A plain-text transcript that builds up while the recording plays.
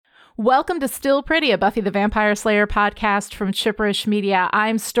Welcome to Still Pretty, a Buffy the Vampire Slayer podcast from Chipperish Media.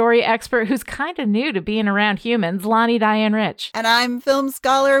 I'm story expert who's kind of new to being around humans, Lonnie Diane Rich. And I'm film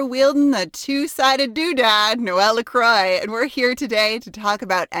scholar wielding the two-sided doodad, Noelle LaCroix. And we're here today to talk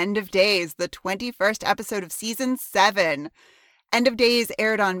about End of Days, the 21st episode of Season 7. End of Days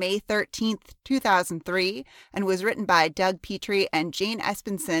aired on May 13th, 2003, and was written by Doug Petrie and Jane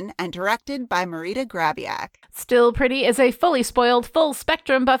Espenson and directed by Marita Grabiak. Still Pretty is a fully spoiled,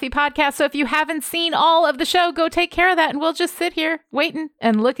 full-spectrum Buffy podcast, so if you haven't seen all of the show, go take care of that, and we'll just sit here waiting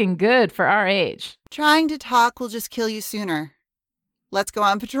and looking good for our age. Trying to talk will just kill you sooner. Let's go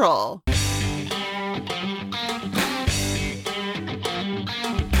on patrol.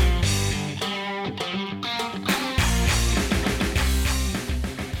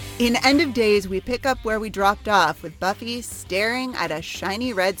 In End of Days, we pick up where we dropped off with Buffy staring at a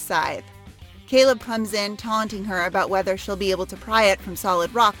shiny red scythe. Caleb comes in taunting her about whether she'll be able to pry it from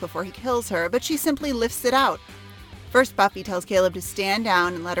solid rock before he kills her, but she simply lifts it out. First, Buffy tells Caleb to stand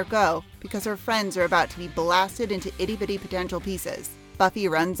down and let her go, because her friends are about to be blasted into itty-bitty potential pieces. Buffy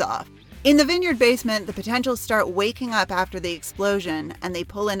runs off. In the vineyard basement, the potentials start waking up after the explosion, and they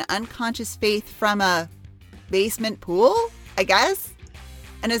pull in unconscious Faith from a basement pool, I guess?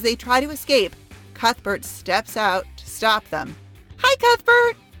 And as they try to escape, Cuthbert steps out to stop them. Hi,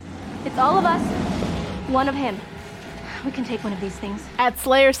 Cuthbert! It's all of us. One of him. We can take one of these things. At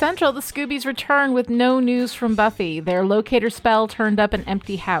Slayer Central, the Scoobies return with no news from Buffy. Their locator spell turned up an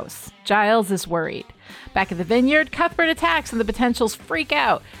empty house. Giles is worried. Back at the vineyard, Cuthbert attacks and the potentials freak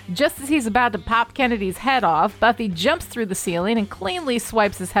out. Just as he's about to pop Kennedy's head off, Buffy jumps through the ceiling and cleanly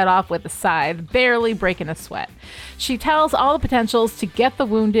swipes his head off with a scythe, barely breaking a sweat. She tells all the potentials to get the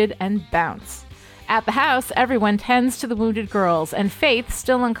wounded and bounce. At the house, everyone tends to the wounded girls, and Faith,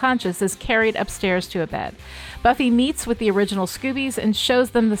 still unconscious, is carried upstairs to a bed. Buffy meets with the original Scoobies and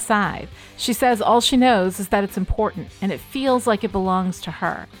shows them the scythe. She says all she knows is that it's important, and it feels like it belongs to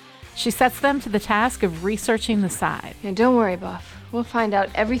her. She sets them to the task of researching the scythe. Now don't worry, Buff. We'll find out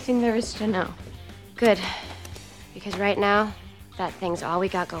everything there is to know. Good. Because right now, that thing's all we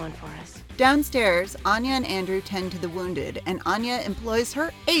got going for us. Downstairs, Anya and Andrew tend to the wounded, and Anya employs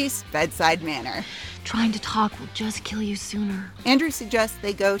her ace bedside manner. Trying to talk will just kill you sooner. Andrew suggests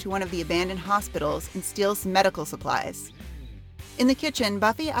they go to one of the abandoned hospitals and steal some medical supplies. In the kitchen,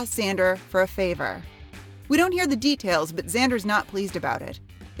 Buffy asks Xander for a favor. We don't hear the details, but Xander's not pleased about it.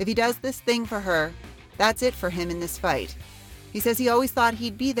 If he does this thing for her, that's it for him in this fight. He says he always thought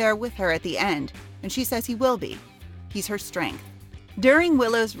he'd be there with her at the end, and she says he will be. He's her strength. During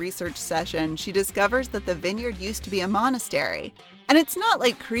Willow's research session, she discovers that the vineyard used to be a monastery, and it's not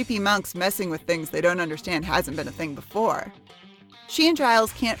like creepy monks messing with things they don't understand hasn't been a thing before. She and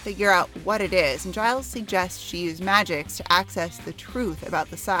Giles can't figure out what it is, and Giles suggests she use magics to access the truth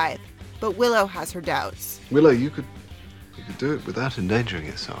about the scythe, but Willow has her doubts. Willow, you could do it without endangering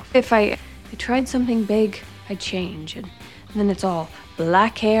yourself. If I tried something big, I'd change. And then it's all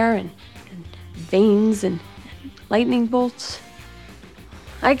black hair and veins and lightning bolts.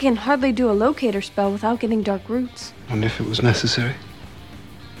 I can hardly do a locator spell without getting dark roots. And if it was necessary?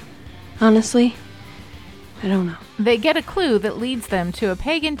 Honestly, I don't know. They get a clue that leads them to a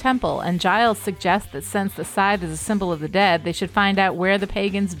pagan temple, and Giles suggests that since the scythe is a symbol of the dead, they should find out where the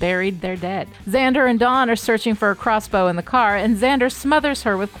pagans buried their dead. Xander and Dawn are searching for a crossbow in the car, and Xander smothers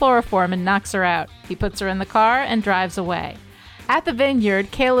her with chloroform and knocks her out. He puts her in the car and drives away. At the vineyard,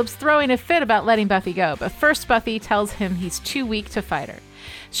 Caleb's throwing a fit about letting Buffy go, but first Buffy tells him he's too weak to fight her.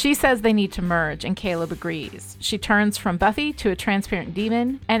 She says they need to merge, and Caleb agrees. She turns from Buffy to a transparent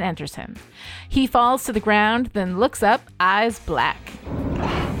demon and enters him. He falls to the ground, then looks up, eyes black.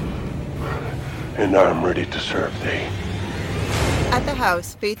 And I'm ready to serve thee. At the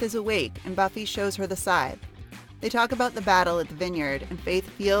house, Faith is awake, and Buffy shows her the scythe. They talk about the battle at the vineyard, and Faith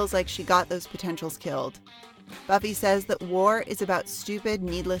feels like she got those potentials killed. Buffy says that war is about stupid,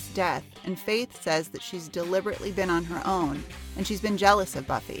 needless death, and Faith says that she's deliberately been on her own, and she's been jealous of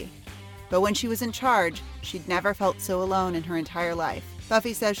Buffy. But when she was in charge, she'd never felt so alone in her entire life.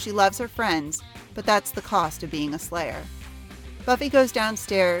 Buffy says she loves her friends, but that's the cost of being a Slayer. Buffy goes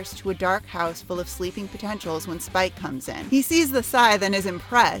downstairs to a dark house full of sleeping potentials when Spike comes in. He sees the scythe and is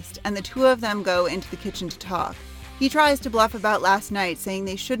impressed, and the two of them go into the kitchen to talk. He tries to bluff about last night, saying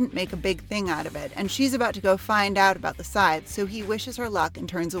they shouldn't make a big thing out of it, and she's about to go find out about the scythe, so he wishes her luck and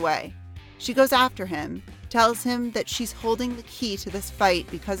turns away. She goes after him, tells him that she's holding the key to this fight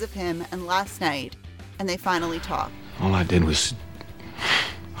because of him and last night, and they finally talk. All I did was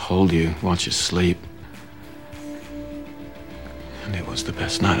hold you, watch you sleep. And it was the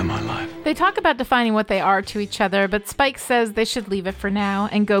best night of my life. They talk about defining what they are to each other, but Spike says they should leave it for now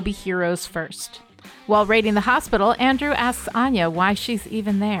and go be heroes first. While raiding the hospital, Andrew asks Anya why she's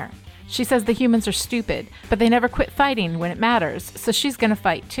even there. She says the humans are stupid, but they never quit fighting when it matters, so she's gonna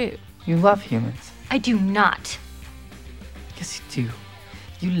fight too. You love humans. I do not. Yes, you do.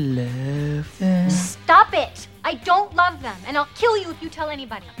 You love them. Stop it! I don't love them, and I'll kill you if you tell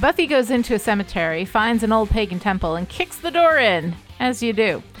anybody. Buffy goes into a cemetery, finds an old pagan temple, and kicks the door in, as you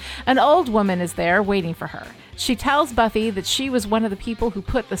do. An old woman is there waiting for her. She tells Buffy that she was one of the people who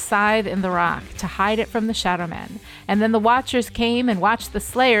put the scythe in the rock to hide it from the Shadow Men. And then the Watchers came and watched the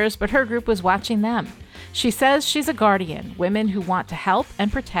Slayers, but her group was watching them. She says she's a guardian, women who want to help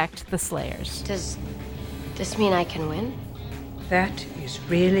and protect the Slayers. Does this mean I can win? That is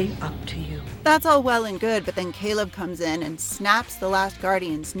really up to you. That's all well and good, but then Caleb comes in and snaps the last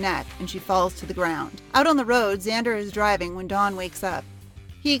Guardian's neck, and she falls to the ground. Out on the road, Xander is driving when Dawn wakes up.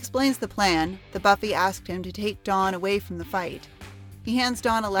 He explains the plan, that Buffy asked him to take Dawn away from the fight. He hands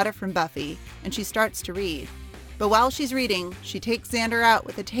Dawn a letter from Buffy, and she starts to read. But while she's reading, she takes Xander out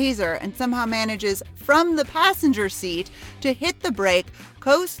with a taser and somehow manages, from the passenger seat, to hit the brake,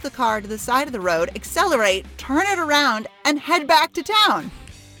 coast the car to the side of the road, accelerate, turn it around, and head back to town.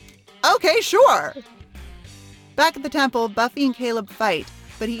 Okay, sure. Back at the temple, Buffy and Caleb fight,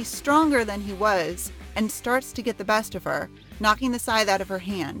 but he's stronger than he was and starts to get the best of her, knocking the scythe out of her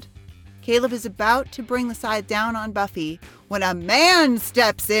hand. Caleb is about to bring the scythe down on Buffy when a man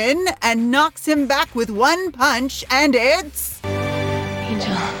steps in and knocks him back with one punch, and it's...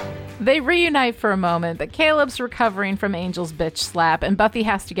 Angel. They reunite for a moment, but Caleb's recovering from Angel's bitch slap, and Buffy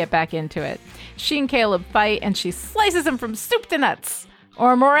has to get back into it. She and Caleb fight, and she slices him from soup to nuts.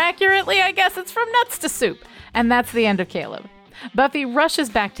 Or more accurately, I guess it's from nuts to soup. And that's the end of Caleb. Buffy rushes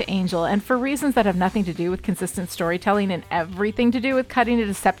back to Angel, and for reasons that have nothing to do with consistent storytelling and everything to do with cutting a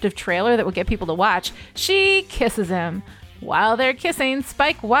deceptive trailer that will get people to watch, she kisses him. While they're kissing,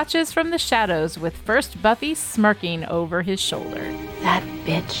 Spike watches from the shadows, with first Buffy smirking over his shoulder. That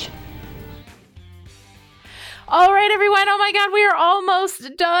bitch. All right, everyone. Oh my God, we are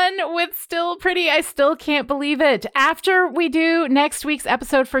almost done with Still Pretty. I still can't believe it. After we do next week's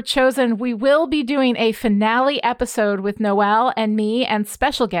episode for Chosen, we will be doing a finale episode with Noelle and me and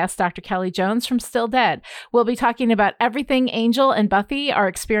special guest Dr. Kelly Jones from Still Dead. We'll be talking about everything Angel and Buffy, our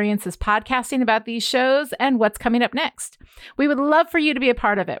experiences podcasting about these shows, and what's coming up next. We would love for you to be a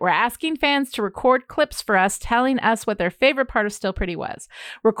part of it. We're asking fans to record clips for us telling us what their favorite part of Still Pretty was.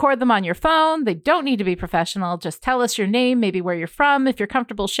 Record them on your phone. They don't need to be professional. Just tell us your name, maybe where you're from, if you're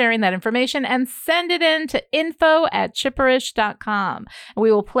comfortable sharing that information, and send it in to info@chipperish.com. And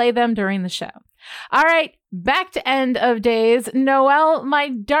we will play them during the show. All right, back to End of Days. Noelle, my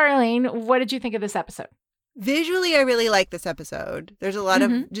darling, what did you think of this episode? Visually, I really like this episode. There's a lot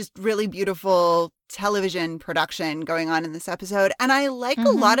of just really beautiful television production going on in this episode. And I like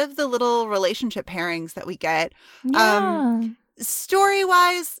a lot of the little relationship pairings that we get. Yeah.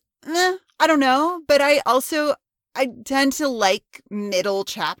 Story-wise, I don't know. But I tend to like middle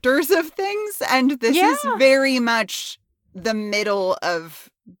chapters of things. And this is very much the middle of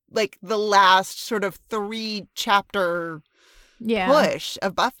like the last sort of 3-chapter push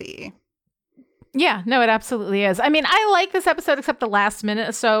of Buffy. Yeah, no, it absolutely is. I mean, I like this episode except the last minute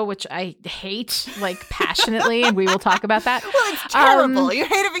or so, which I hate, like, passionately, and we will talk about that. Well, it's terrible. You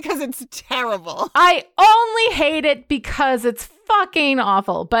hate it because it's terrible. I only hate it because it's fucking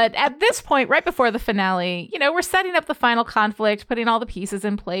awful. But at this point, right before the finale, you know, we're setting up the final conflict, putting all the pieces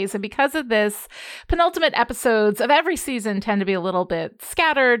in place. And because of this, penultimate episodes of every season tend to be a little bit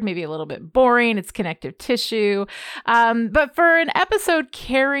scattered, maybe a little bit boring. It's connective tissue. But for an episode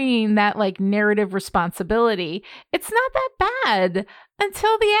carrying that like narrative responsibility, it's not that bad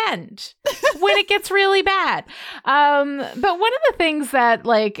until the end when it gets really bad. But one of the things that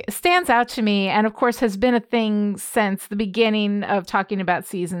like stands out to me, and of course has been a thing since the beginning of talking about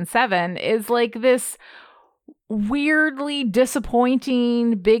season 7, is like this weirdly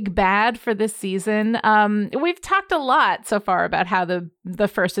disappointing big bad for this season. We've talked a lot so far about how the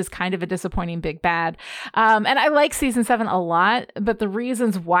first is kind of a disappointing big bad. And I like season 7 a lot, but the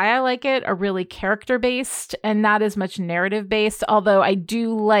reasons why I like it are really character based and not as much narrative based. Although I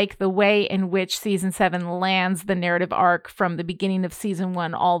do like the way in which season 7 lands the narrative arc from the beginning of season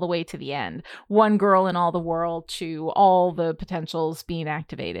 1 all the way to the end. One girl in all the world to all the potentials being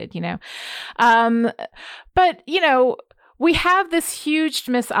activated, you know? But, you know, we have this huge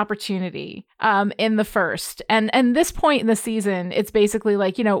missed opportunity in the first. And this point in the season, it's basically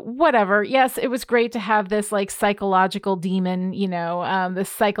like, whatever. Yes, it was great to have this like psychological demon, this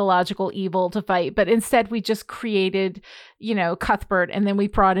psychological evil to fight. But instead, we just created, Cuthbert, and then we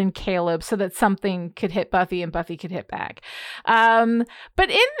brought in Caleb so that something could hit Buffy and Buffy could hit back. But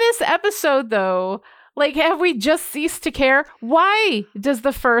in this episode, though, like, have we just ceased to care? Why does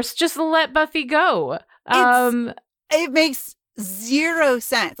the first just let Buffy go? It makes zero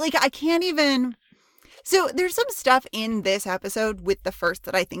sense. Like, I can't even. So there's some stuff in this episode with the first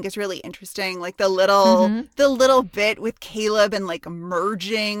that I think is really interesting. Like the little bit with Caleb and like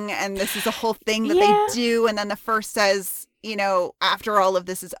merging. And this is a whole thing that they do. And then the first says, after all of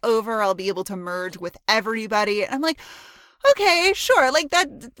this is over, I'll be able to merge with everybody. And I'm like, okay, sure. Like that.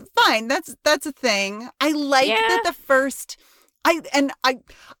 Fine. That's a thing. I like that the first.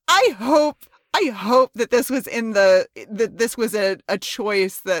 I hope that this was this was a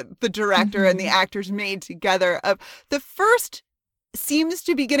choice that the director and the actors made together. Of the first seems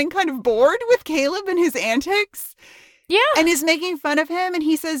to be getting kind of bored with Caleb and his antics. Yeah. And is making fun of him. And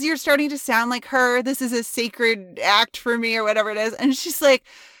he says, "You're starting to sound like her. This is a sacred act for me," or whatever it is. And she's like,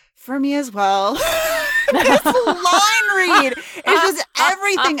 "For me as well." This line read is just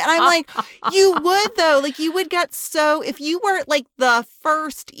everything. And I'm like, you would though. Like you would get so, if you were like the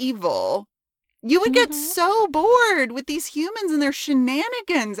first evil, you would get so bored with these humans and their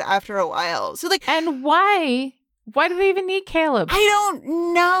shenanigans after a while. So like, and why do they even need Caleb? I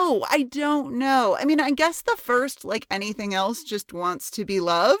don't know. I mean, I guess the first, like anything else, just wants to be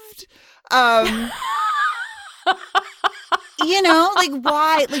loved. Like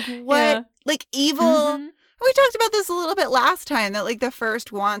why? Like what? Yeah. Like evil. We talked about this a little bit last time, that like the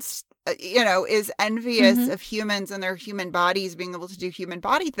first wants, is envious of humans and their human bodies being able to do human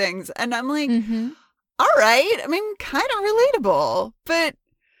body things. And I'm like, all right. I mean, kind of relatable, but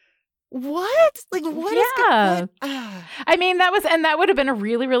what? Like, what is good? I mean, that would have been a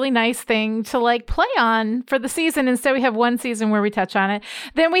really, really nice thing to like play on for the season. Instead, we have one season where we touch on it.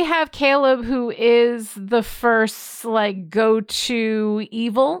 Then we have Caleb, who is the first like go-to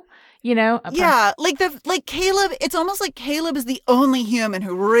evil. Like Caleb, it's almost like Caleb is the only human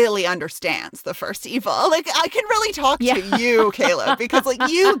who really understands the first evil. Like, I can really talk to you, Caleb, because like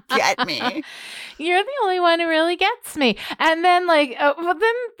you get me. You're the only one who really gets me. And then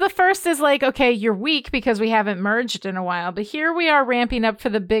then the first is like, okay, you're weak because we haven't merged in a while, but here we are ramping up for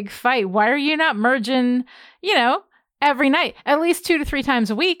the big fight. Why are you not merging, every night, at least 2 to 3 times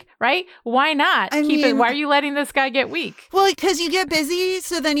a week, right? Why not keep it? Why are you letting this guy get weak? Well, because you get busy,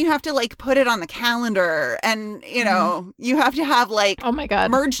 so then you have to like put it on the calendar, and you have to have like, oh my God,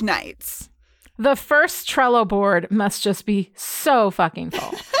 merge nights. The first Trello board must just be so fucking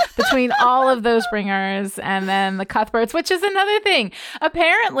full between all of those bringers and then the Cuthberts, which is another thing.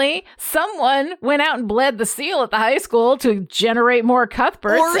 Apparently, someone went out and bled the seal at the high school to generate more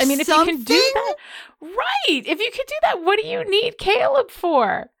Cuthberts. Or I mean, if something? you can do that, right. If you can do that, what do you need Caleb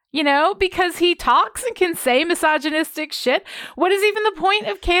for? Because he talks and can say misogynistic shit. What is even the point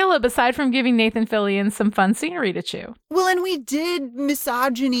of Caleb aside from giving Nathan Fillion some fun scenery to chew? Well, and we did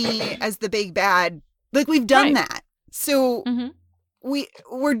misogyny as the big bad. Like, we've done that. So we're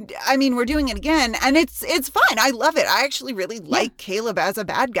doing it again, and it's fine. I love it. I actually really like Caleb as a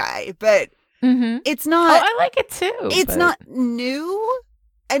bad guy, but it's not. Oh, I like it too. It's not new,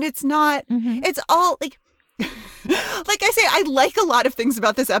 and it's not. It's all like. Like I say, I like a lot of things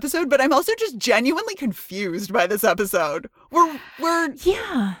about this episode, but I'm also just genuinely confused by this episode. We're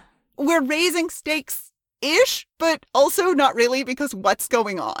raising stakes ish, but also not really, because what's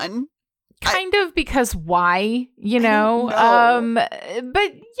going on? Kind of because why, but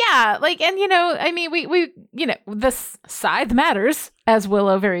yeah, like, and I mean, we this scythe matters, as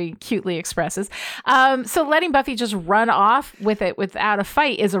Willow very cutely expresses. So letting Buffy just run off with it without a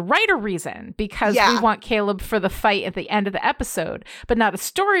fight is a writer reason, because we want Caleb for the fight at the end of the episode, but not a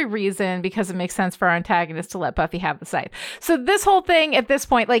story reason, because it makes sense for our antagonist to let Buffy have the scythe. So this whole thing at this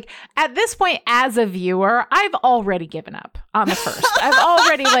point, as a viewer, I've already given up on the first. I've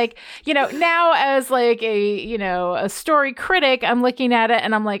already now as like a story critic, I'm looking at it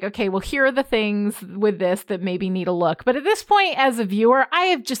and I'm like, okay, well, here are the things with this that maybe need a look. But at this point, as a viewer,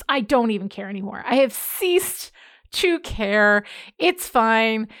 I don't even care anymore. I have ceased to care. It's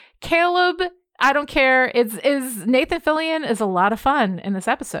fine. Caleb, I don't care. Is Nathan Fillion is a lot of fun in this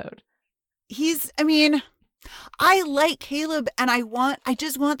episode. I like Caleb, and I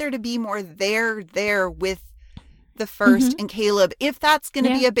just want there to be more there with the first and Caleb, if that's going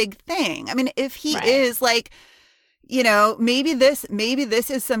to be a big thing. I mean, if he is like, maybe this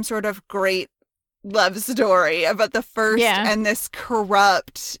is some sort of great love story about the first and this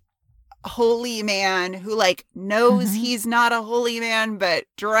corrupt holy man who like knows he's not a holy man but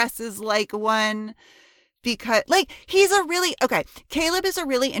dresses like one because like Caleb is a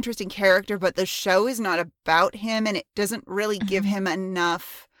really interesting character, but the show is not about him and it doesn't really give him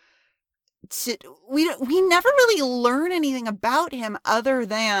enough to we never really learn anything about him other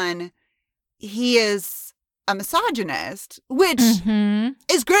than he is a misogynist, which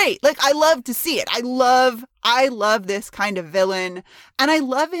is great. Like, I love to see it. I love this kind of villain, and I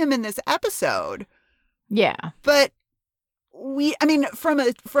love him in this episode. Yeah. But from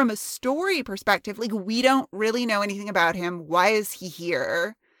a story perspective, like, we don't really know anything about him. Why is he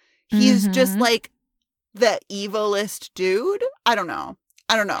here? He's just like the evilest dude. I don't know.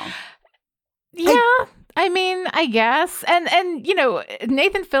 Yeah. I mean, I guess. And you know,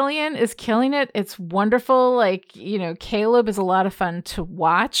 Nathan Fillion is killing it. It's wonderful. Like, you know, Caleb is a lot of fun to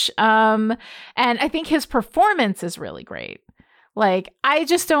watch. And I think his performance is really great. Like, I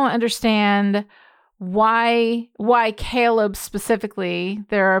just don't understand why Caleb specifically.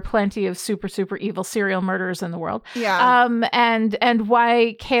 There are plenty of super, super evil serial murderers in the world. Yeah. And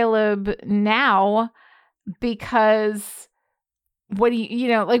why Caleb now? Because what do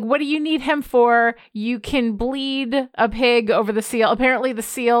you need him for? You can bleed a pig over the seal. Apparently the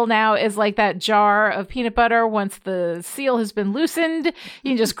seal now is like that jar of peanut butter. Once the seal has been loosened,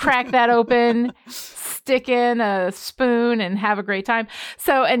 you can just crack that open, stick in a spoon and have a great time.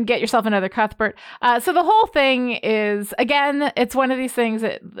 So, and get yourself another Cuthbert. So the whole thing is, again, it's one of these things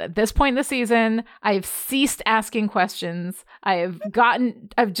that at this point in the season, I've ceased asking questions. I've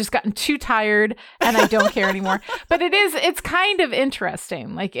just gotten too tired and I don't care anymore. But it's kind of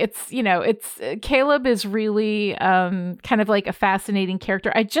interesting. Like, Caleb is really kind of like a fascinating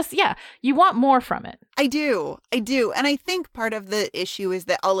character. You want more from it. I do. And I think part of the issue is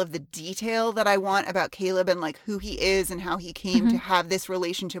that all of the detail that I want about Caleb and like who he is and how he came to have this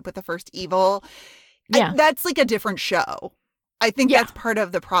relationship with the first evil, that's like a different show. I think that's part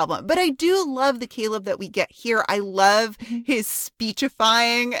of the problem. But I do love the Caleb that we get here. I love his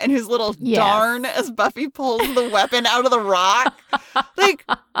speechifying and his little darn as Buffy pulls the weapon out of the rock. Like,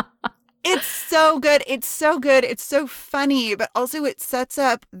 it's so good. It's so good. It's so funny. But also it sets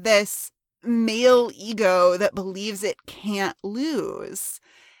up this male ego that believes it can't lose.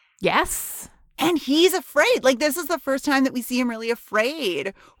 Yes. And he's afraid. Like, this is the first time that we see him really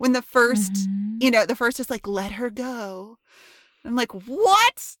afraid when the first is like, let her go. I'm like,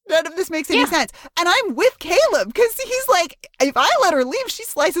 what? None of this makes any sense. And I'm with Caleb because he's like, if I let her leave, she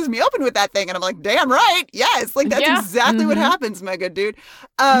slices me open with that thing. And I'm like, damn right. Yes. Like, that's exactly what happens, my good dude.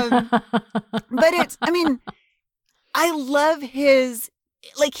 But I love his,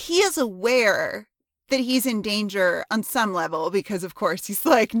 like, he is aware that he's in danger on some level because, of course, he's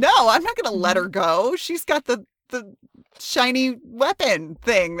like, no, I'm not going to let her go. She's got the shiny weapon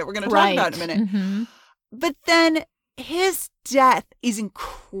thing that we're going to talk about in a minute. But then his death is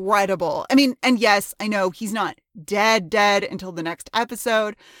incredible. I mean, and yes, I know he's not dead until the next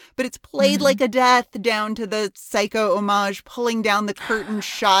episode, but it's played like a death down to the Psycho homage, pulling down the curtain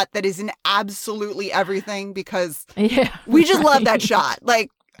shot that is in absolutely everything because we just love that shot.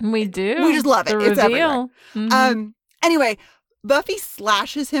 Like, we do. We just love it. It's everywhere. Anyway, Buffy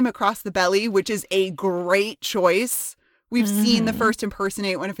slashes him across the belly, which is a great choice. We've seen the first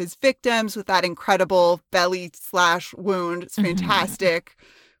impersonate one of his victims with that incredible belly slash wound. It's fantastic.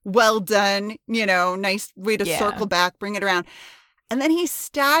 Well done. You know, nice way to circle back, bring it around. And then he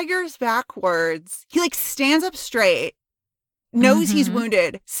staggers backwards. He like stands up straight, knows he's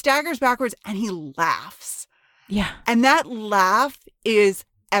wounded, staggers backwards, and he laughs. Yeah. And that laugh is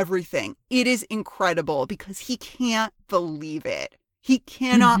everything. It is incredible because he can't believe it. He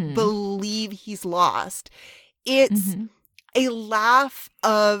cannot believe he's lost. It's a laugh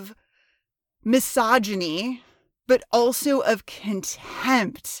of misogyny, but also of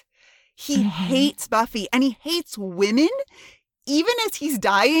contempt. He hates Buffy and he hates women. Even as he's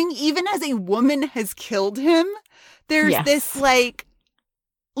dying, even as a woman has killed him, there's this like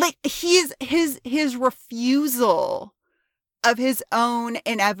his refusal of his own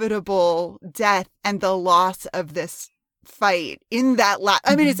inevitable death and the loss of this fight in that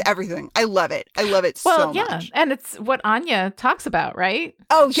I mean, it's everything. I love it. I love it so much. And it's what Anya talks about, right?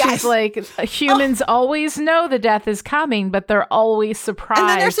 Oh, yes. She's like, humans always know the death is coming, but they're always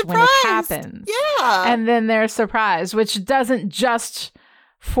surprised when it happens. Yeah. And then they're surprised, which doesn't just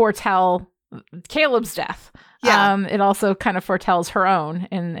foretell Caleb's death. Yeah. It also kind of foretells her own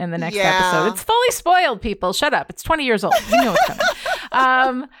in the next episode. It's fully spoiled, people. Shut up. It's 20 years old. You know what's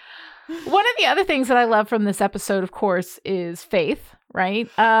coming. One of the other things that I love from this episode, of course, is Faith, right?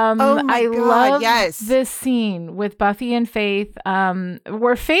 Oh my I God, love yes. this scene with Buffy and Faith,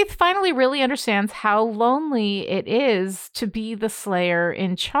 where Faith finally really understands how lonely it is to be the Slayer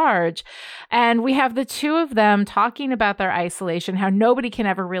in charge. And we have the two of them talking about their isolation, how nobody can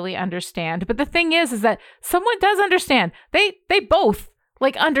ever really understand. But the thing is that someone does understand. They both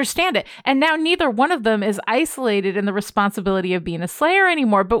understand it. And now neither one of them is isolated in the responsibility of being a Slayer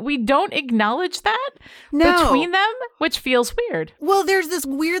anymore, but we don't acknowledge that between them, which feels weird. Well, there's this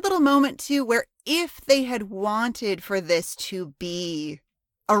weird little moment too, where if they had wanted for this to be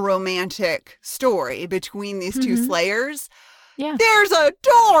a romantic story between these two Slayers, there's a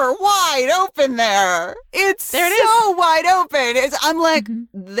door wide open there. It's so wide open. I'm like,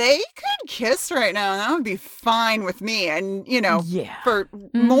 they could kiss right now, and that would be fine with me. And, for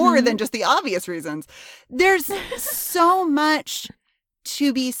more than just the obvious reasons. There's so much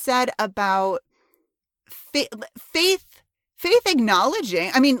to be said about Faith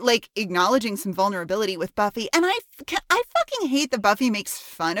acknowledging some vulnerability with Buffy. And I fucking hate that Buffy makes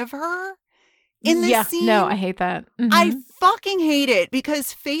fun of her. In this scene, no, I hate that. I fucking hate it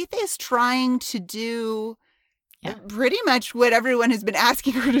because Faith is trying to do pretty much what everyone has been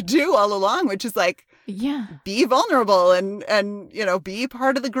asking her to do all along, which is be vulnerable and be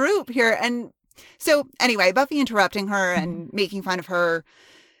part of the group here. And so anyway, Buffy interrupting her and making fun of her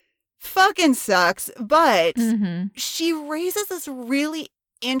fucking sucks. But she raises this really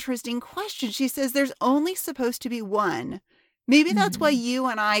interesting question. She says there's only supposed to be one. Maybe that's why you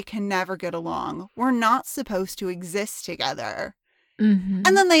and I can never get along. We're not supposed to exist together. And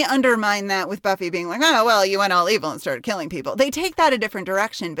then they undermine that with Buffy being like, oh, well, you went all evil and started killing people. They take that a different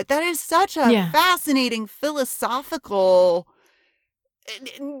direction. But that is such a fascinating philosophical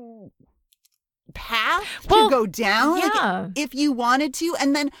path to go down. Yeah. If you wanted to.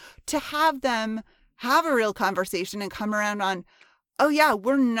 And then to have them have a real conversation and come around on, oh, yeah,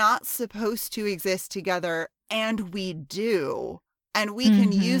 we're not supposed to exist together. And we do. And we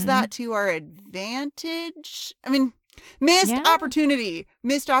can use that to our advantage. I mean, missed opportunity.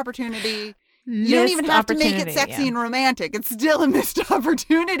 You don't even have to make it sexy and romantic. It's still a missed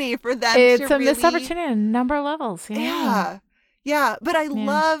opportunity for them It's a missed opportunity on a number of levels. Yeah. But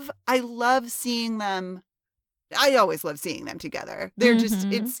I love seeing them. I always love seeing them together. They're just,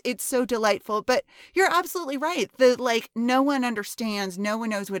 it's so delightful. But you're absolutely right. No one understands. No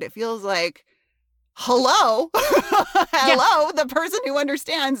one knows what it feels like. Hello. The person who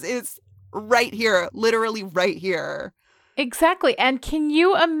understands is right here, literally right here. Exactly. And can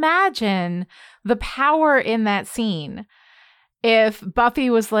you imagine the power in that scene if Buffy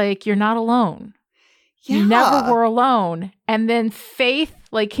was like, you're not alone. You never were alone. And then Faith,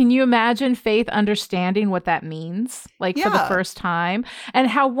 can you imagine Faith understanding what that means? For the first time? And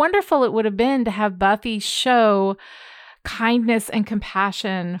how wonderful it would have been to have Buffy show kindness and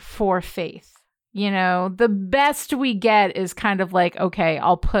compassion for Faith. The best we get is kind of okay,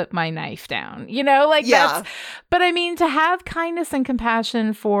 I'll put my knife down, that's, but I mean, to have kindness and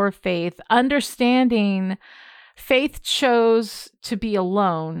compassion for Faith, understanding Faith chose to be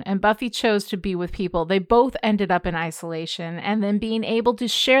alone and Buffy chose to be with people. They both ended up in isolation, and then being able to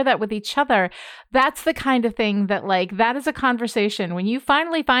share that with each other. That's the kind of thing that that is a conversation. When you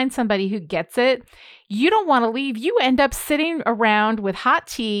finally find somebody who gets it, you don't want to leave. You end up sitting around with hot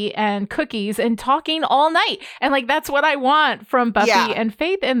tea and cookies and talking all night. And that's what I want from Buffy and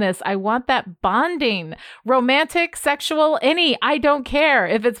Faith in this. I want that bonding, romantic, sexual, I don't care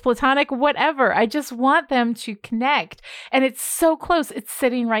if it's platonic, whatever. I just want them to connect. And it's so close. It's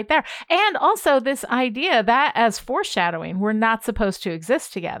sitting right there. And also this idea that as foreshadowing, we're not supposed to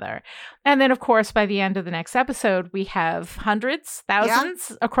exist together. And then, of course, by the end of the next episode, we have hundreds,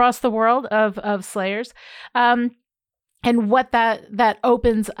 thousands across the world of Slayers. And what that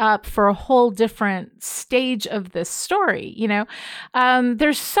opens up for a whole different stage of this story,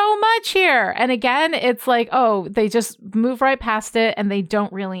 there's so much here. And again, it's they just move right past it and they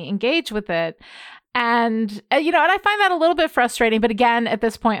don't really engage with it. And, and I find that a little bit frustrating. But again, at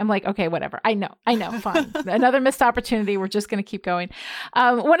this point, I'm like, okay, whatever. I know, fine. Another missed opportunity. We're just going to keep going.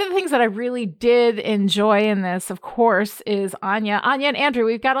 One of the things that I really did enjoy in this, of course, is Anya. Anya and Andrew,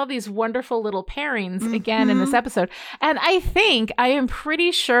 we've got all these wonderful little pairings again in this episode. And I am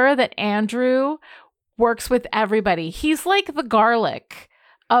pretty sure that Andrew works with everybody. He's like the garlic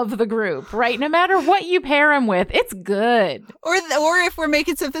of the group, right? No matter what you pair him with, it's good. Or if we're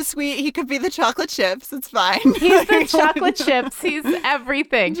making something sweet, he could be the chocolate chips. It's fine. He's the chocolate chips. He's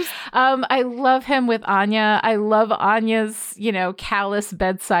everything. I love him with Anya. I love Anya's, callous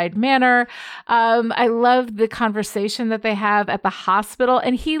bedside manner. I love the conversation that they have at the hospital.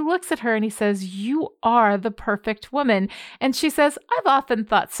 And he looks at her and he says, "You are the perfect woman." And she says, "I've often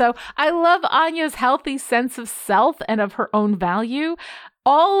thought so." I love Anya's healthy sense of self and of her own value.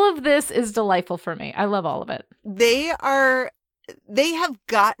 All of this is delightful for me. I love all of it. They have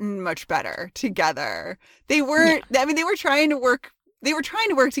gotten much better together. They were trying to work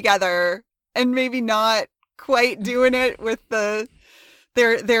together and maybe not quite doing it with their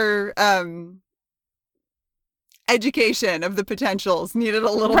education of the potentials needed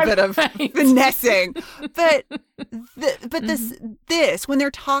a little bit of finessing. But this when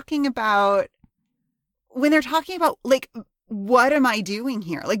they're talking about like, what am I doing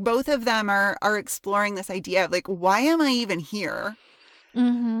here? Like, both of them are exploring this idea of like, why am I even here?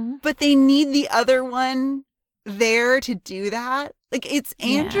 Mm-hmm. But they need the other one there to do that. Like, it's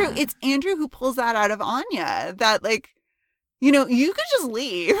Andrew. Yeah. It's Andrew who pulls that out of Anya. That like, you could just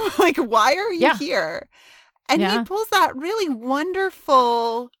leave. Like, why are you here? And he pulls that really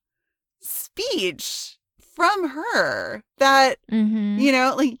wonderful speech from her that,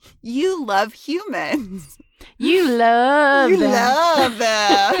 like, you love humans. You love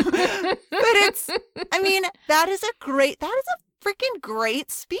them. But that is a freaking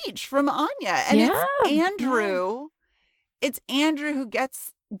great speech from Anya. And it's Andrew who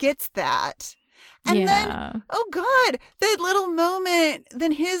gets that. And then, oh God, that little moment,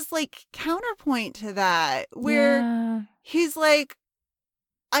 then his like counterpoint to that, where he's like,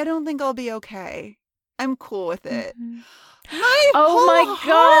 "I don't think I'll be okay. I'm cool with it." My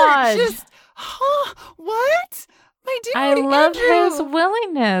God. Just, what? My dude, I love Andrew. his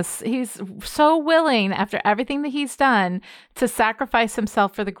willingness. He's so willing, after everything that he's done, to sacrifice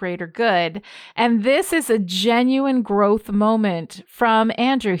himself for the greater good. And this is a genuine growth moment from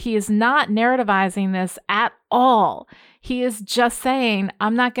Andrew. He is not narrativizing this at all. He is just saying,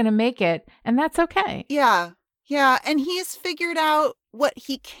 "I'm not going to make it," and that's okay. Yeah. Yeah. And he's figured out what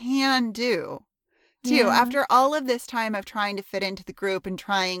he can do, too. After all of this time of trying to fit into the group and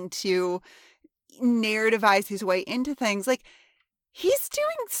trying to narrativize his way into things, like, he's doing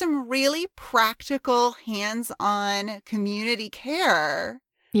some really practical, hands-on community care.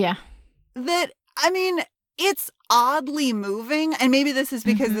 Yeah. That, it's oddly moving. And maybe this is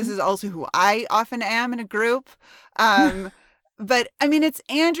because this is also who I often am in a group. But it's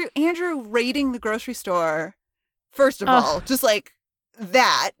Andrew raiding the grocery store. First of all, just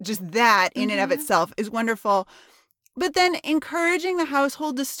that in and of itself is wonderful. But then encouraging the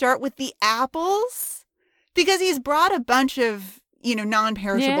household to start with the apples, because he's brought a bunch of,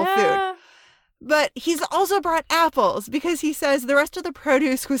 non-perishable food. But he's also brought apples because he says the rest of the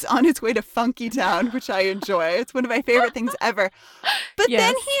produce was on its way to Funky Town, which I enjoy. It's one of my favorite things ever. But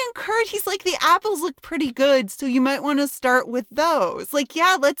then he's like, the apples look pretty good, so you might want to start with those. Like,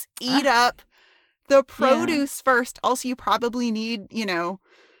 let's eat up the produce first. Also, you probably need,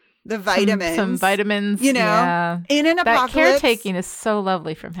 the vitamins. Some vitamins. In an apocalypse. That caretaking is so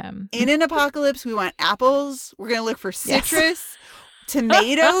lovely from him. In an apocalypse, we want apples. We're going to look for citrus.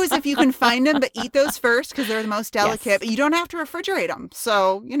 Tomatoes, if you can find them, but eat those first because they're the most delicate. But you don't have to refrigerate them.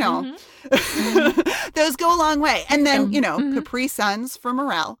 So, those go a long way. And then, Capri Suns for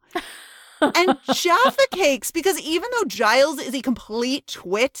morale. And Jaffa cakes, because even though Giles is a complete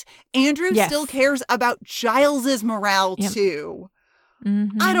twit, Andrew still cares about Giles's morale too.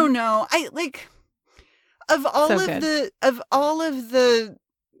 I don't know. Of all of the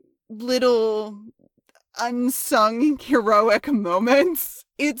little unsung heroic moments,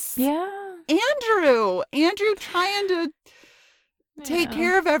 it's Andrew trying to take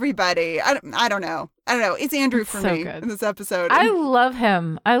care of everybody. I don't know. It's Andrew for me in this episode. I love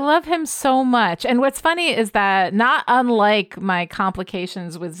him. I love him so much. And what's funny is that, not unlike my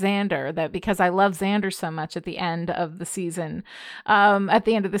complications with Xander, that because I love Xander so much at the end of the season, at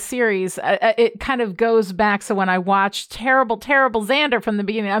the end of the series, it kind of goes back. So when I watch terrible Xander from the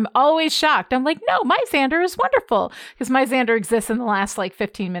beginning, I'm always shocked. I'm like, no, my Xander is wonderful, because my Xander exists in the last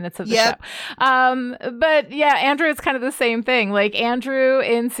 15 minutes of the show. But yeah, Andrew is kind of the same thing. Like, Andrew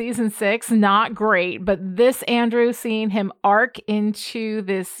in season 6, not great. great. But this Andrew, seeing him arc into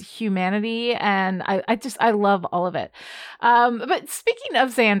this humanity, and I love all of it. But speaking of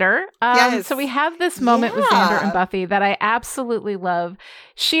Xander, Yes. so we have this moment with Xander and Yeah. Buffy that I absolutely love.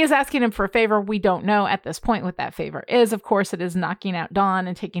 She is asking him for a favor. We don't know at this point what that favor is. Of course, it is knocking out Dawn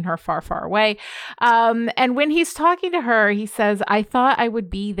and taking her far, far away. And when he's talking to her, he says, I thought I would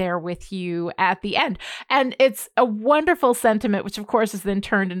be there with you at the end. And it's a wonderful sentiment, which of course is then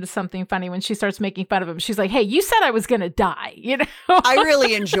turned into something funny when she starts making fun of him. She's like, hey, you said I was going to die, you know? I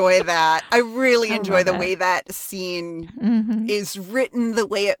really enjoy that. I really I enjoy love the it. way that scene Mhm. is written, the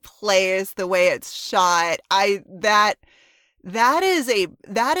way it plays, the way it's shot.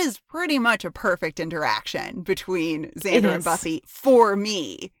 That is pretty much a perfect interaction between It Xander and is. Buffy for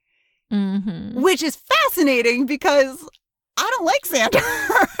me, Mhm. which is fascinating because I don't like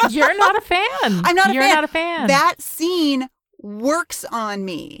Xander. You're not a fan. I'm not a You're fan. not a fan. That scene works on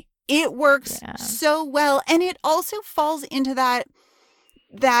me. It works Yeah. so well, and it also falls into that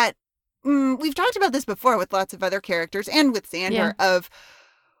we've talked about this before with lots of other characters and with Xander of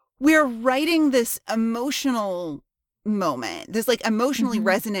we're writing this emotional moment, this like emotionally Mhm.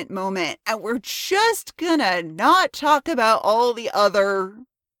 resonant moment, and we're just gonna not talk about all the other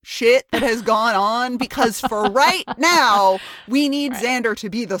shit that has gone on because for right now we need Right. Xander to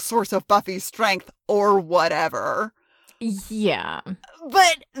be the source of Buffy's strength or whatever. Yeah.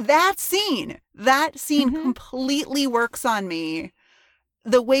 But that scene Mhm. completely works on me.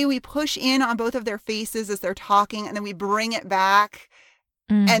 The way we push in on both of their faces as they're talking, and then we bring it back,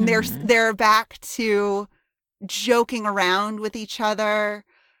 and Mhm. they're back to joking around with each other.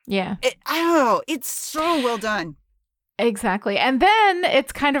 Yeah. It's so well done. Exactly. And then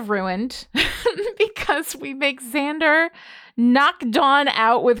it's kind of ruined because we make Xander knock Dawn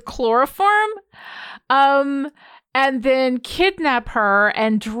out with chloroform, and then kidnap her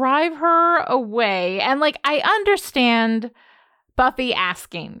and drive her away. And like, I understand Buffy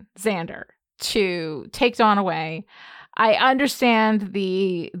asking Xander to take Dawn away. I understand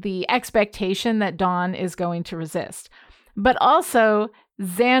the expectation that Dawn is going to resist. But also,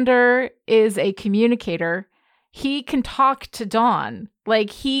 Xander is a communicator. He can talk to Dawn. Like,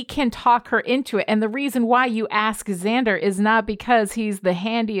 he can talk her into it. And the reason why you ask Xander is not because he's the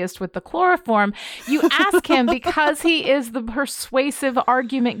handiest with the chloroform. You ask him because he is the persuasive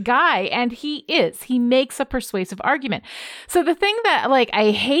argument guy. And he is. He makes a persuasive argument. So the thing that, like,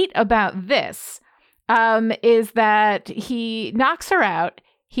 I hate about this is that he knocks her out.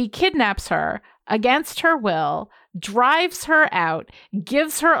 He kidnaps her against her will, drives her out,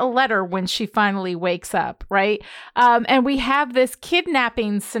 gives her a letter when she finally wakes up, right? And we have this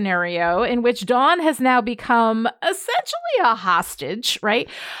kidnapping scenario in which Dawn has now become essentially a hostage, right?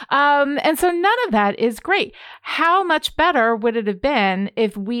 And so none of that is great. How much better would it have been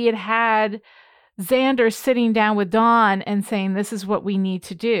if we had had Xander sitting down with Dawn and saying, this is what we need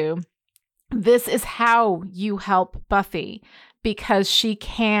to do. This is how you help Buffy because she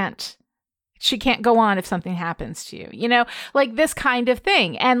can't go on if something happens to you, you know, like this kind of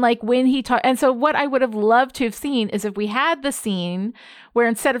thing. And like when he talked, and so what I would have loved to have seen is if we had the scene where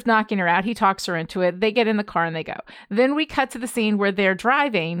instead of knocking her out, he talks her into it, they get in the car and they go. Then we cut to the scene where they're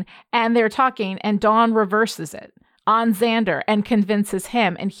driving and they're talking and Dawn reverses it on Xander and convinces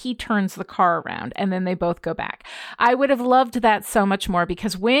him and he turns the car around and then they both go back. I would have loved that so much more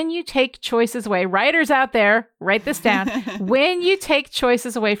because when you take choices away, writers out there, write this down, when you take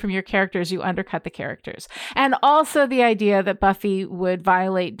choices away from your characters, you undercut the characters. And also the idea that Buffy would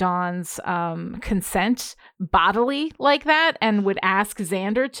violate Dawn's consent bodily like that and would ask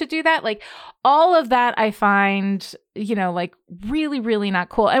Xander to do that. Like all of that I find, you know, like really, really not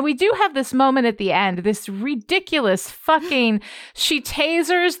cool. And we do have this moment at the end, this ridiculous fucking, she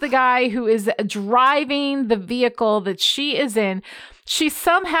tasers the guy who is driving the vehicle that she is in. She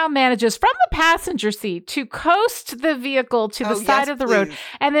somehow manages from the passenger seat to coast the vehicle to the side of the road.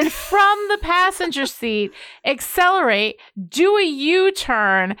 And then from the passenger seat, accelerate, do a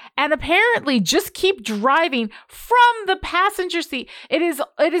U-turn, and apparently just keep driving from the passenger seat. It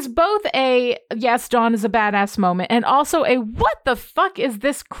is both a, yes, Dawn is a badass moment, and also a, what the fuck is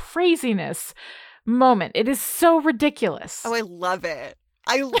this craziness moment. It is so ridiculous. Oh, I love it.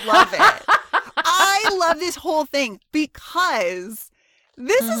 I love it. I love this whole thing because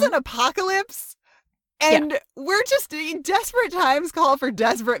this is an apocalypse and we're just in desperate times call for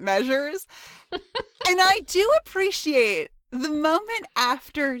desperate measures. And I do appreciate the moment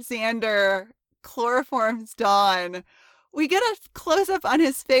after Xander chloroforms Dawn, we get a close up on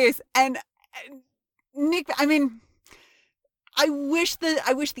his face and Nick, I mean, I wish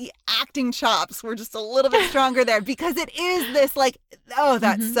the acting chops were just a little bit stronger there, because it is this like, oh,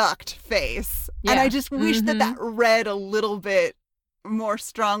 that sucked face. Yeah. And I just wish that read a little bit more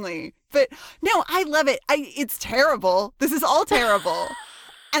strongly. But no, I love it. It's terrible. This is all terrible.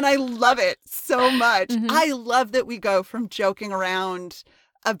 And I love it so much. I love that we go from joking around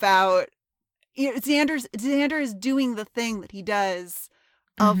about, you know, Xander is doing the thing that he does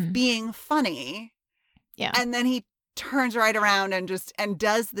of being funny. Yeah. And then he turns right around and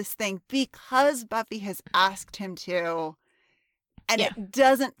does this thing because Buffy has asked him to. And it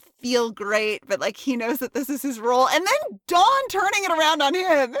doesn't feel great, but like he knows that this is his role. And then Dawn turning it around on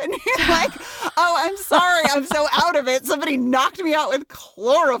him. And he's like, oh, I'm sorry. I'm so out of it. Somebody knocked me out with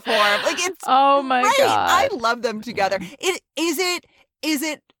chloroform. Like, it's oh my great. God. I love them together. Is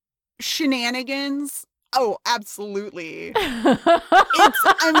it shenanigans? Oh, absolutely.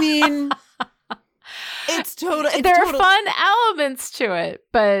 It's total. There are fun elements to it,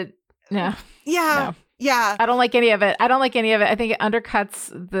 but no. Yeah. No. Yeah. I don't like any of it. I think it undercuts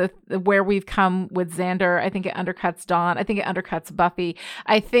the where we've come with Xander. I think it undercuts Dawn. I think it undercuts Buffy.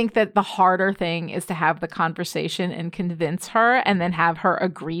 I think that the harder thing is to have the conversation and convince her and then have her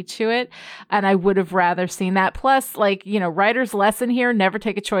agree to it. And I would have rather seen that. Plus, like, you know, writer's lesson here, never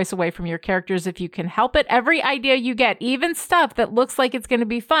take a choice away from your characters if you can help it. Every idea you get, even stuff that looks like it's going to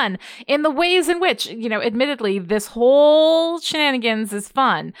be fun, in the ways in which, you know, admittedly, this whole shenanigans is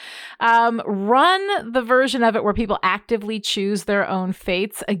fun. Run the version of it where people actively choose their own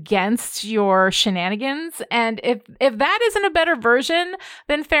fates against your shenanigans. And if that isn't a better version,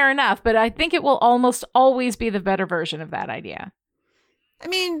 then fair enough. But I think it will almost always be the better version of that idea. I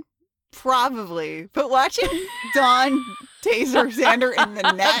mean, probably. But watching Dawn taser Xander in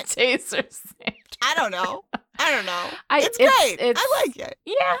the neck. Taser Xander. I don't know. It's great. I like it.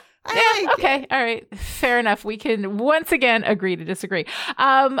 Yeah. Okay. All right. Fair enough. We can once again agree to disagree.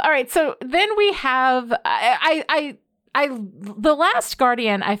 All right. So then we have the Last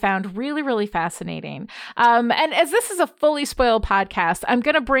Guardian I found really, really fascinating. And as this is a fully spoiled podcast, I'm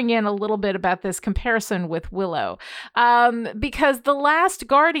going to bring in a little bit about this comparison with Willow. Because the Last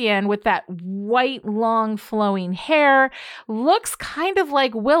Guardian with that white, long, flowing hair looks kind of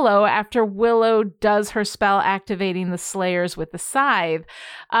like Willow after Willow does her spell activating the Slayers with the scythe.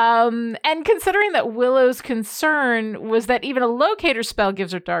 And considering that Willow's concern was that even a locator spell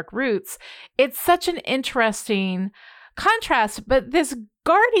gives her dark roots, it's such an interesting contrast. But this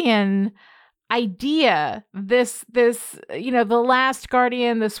Guardian idea, this you know, the Last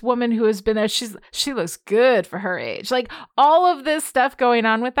Guardian, this woman who has been there, she looks good for her age, like all of this stuff going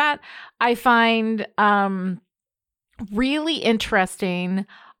on with that, I find really interesting,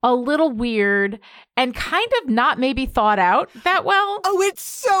 a little weird, and kind of not maybe thought out that well. Oh, it's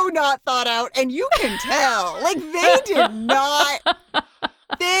so not thought out, and you can tell. Like,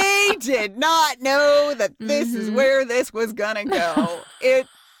 they did not know that this is where this was gonna go. It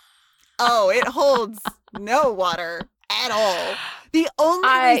holds no water at all. The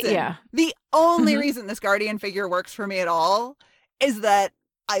only reason this Guardian figure works for me at all is that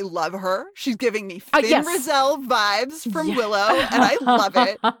I love her. She's giving me Finn Rizal vibes from Willow, and I love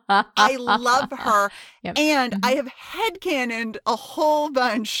it. I love her. Yep. And I have headcanoned a whole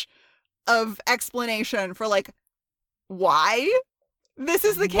bunch of explanation for, like, why this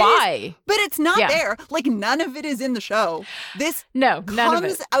is the case. Why? But it's not there. Like, none of it is in the show. This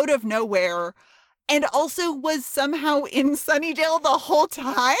comes out of nowhere. And also was somehow in Sunnydale the whole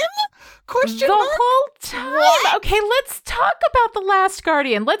time? The whole time? What? Okay, let's talk about The Last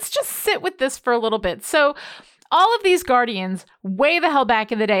Guardian. Let's just sit with this for a little bit. So all of these Guardians, way the hell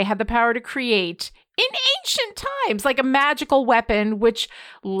back in the day, had the power to create, in ancient times, like a magical weapon, which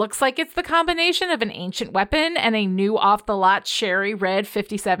looks like it's the combination of an ancient weapon and a new off-the-lot cherry red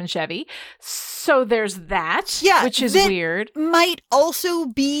 57 Chevy. So there's that, which is weird. Might also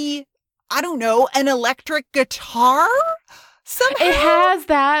be, I don't know, an electric guitar somehow. It has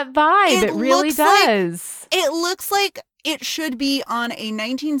that vibe. It really does. It looks like it should be on a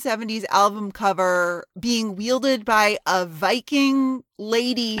 1970s album cover being wielded by a Viking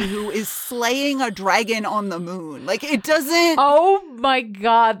lady who is slaying a dragon on the moon. Like, it doesn't... Oh my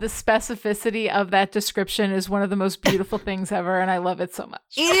God. The specificity of that description is one of the most beautiful things ever, and I love it so much.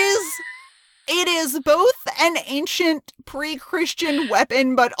 It is both an ancient pre-Christian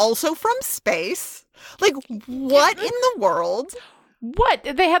weapon, but also from space. Like, what in the world? What?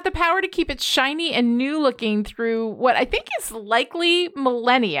 They had the power to keep it shiny and new looking through what I think is likely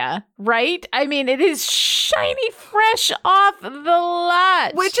millennia, right? I mean, it is shiny, fresh off the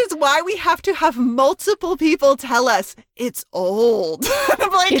lot. Which is why we have to have multiple people tell us it's old.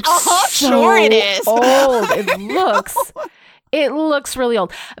 I'm like, it's sure it is. Old. It looks It looks really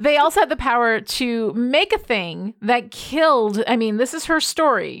old. They also had the power to make a thing that killed. I mean, this is her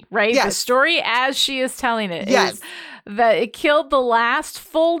story, right? Yes. The story as she is telling it Yes. is that it killed the last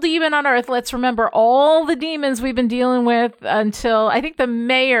full demon on Earth. Let's remember all the demons we've been dealing with until I think the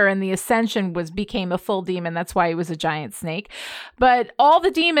mayor in the Ascension became a full demon. That's why he was a giant snake. But all the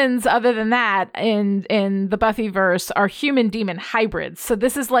demons other than that in the Buffyverse are human demon hybrids. So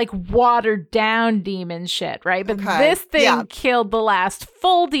this is like watered down demon shit, right? But this thing killed the last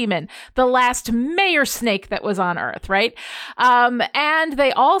full demon, the last mayor snake that was on Earth, right? And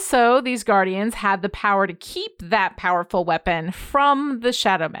they also, these guardians, had the power to keep that powerful weapon from the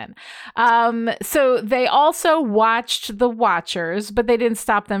Shadowmen. So they also watched the Watchers, but they didn't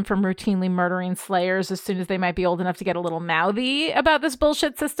stop them from routinely murdering Slayers as soon as they might be old enough to get a little mouthy about this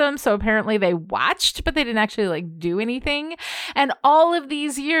bullshit system. So apparently they watched, but they didn't actually like do anything. And all of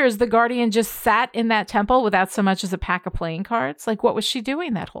these years, the Guardian just sat in that temple without so much as a pack of playing cards. Like, what was she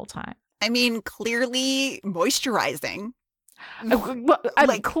doing that whole time? I mean, clearly moisturizing.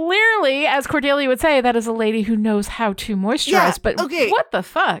 Clearly, as Cordelia would say, that is a lady who knows how to moisturize. But what the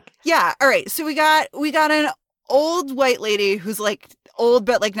fuck? Yeah. All right. So we got an old white lady who's like old,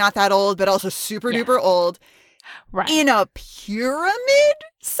 but like not that old, but also super duper old, right? In a pyramid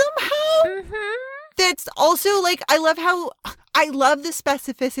somehow. That's also like I love the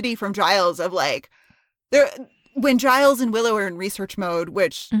specificity from Giles of like when Giles and Willow are in research mode,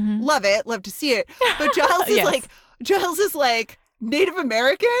 which love to see it. But Giles is Giles is like Native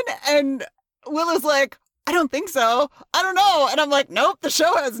American and Willow's like, I don't think so. I don't know. And I'm like, nope, the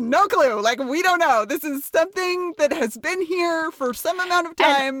show has no clue. Like, we don't know. This is something that has been here for some amount of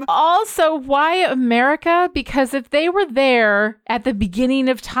time. And also, why America? Because if they were there at the beginning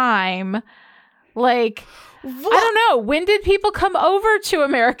of time, like, I don't know. When did people come over to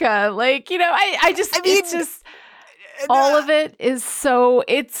America? Like, you know, I mean, it's just, all of it is so,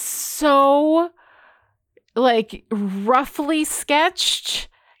 it's so like roughly sketched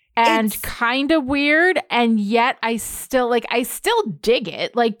and kind of weird, and yet I still dig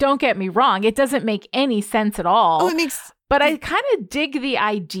it. Like, don't get me wrong, it doesn't make any sense at all. But I kind of dig the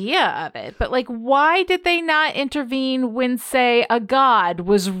idea of it. But like, why did they not intervene when, say, a god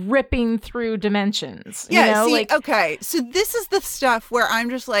was ripping through dimensions? Yeah, you know? see, like, okay, so this is the stuff where I'm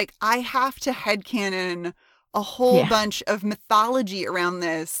just like, I have to headcanon a whole bunch of mythology around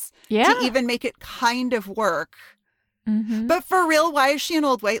this to even make it kind of work. But for real, why is she an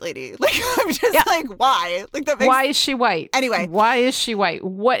old white lady? Like, I'm just like, why? Like, why is she white? Anyway, why is she white?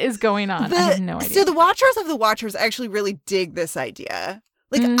 What is going on? I have no idea. So the Watchers of the Watchers actually really dig this idea.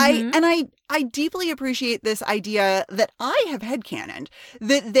 Like, I deeply appreciate this idea that I have headcanoned,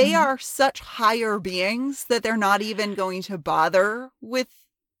 that they are such higher beings that they're not even going to bother with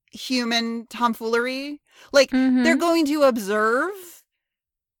human tomfoolery. Like, they're going to observe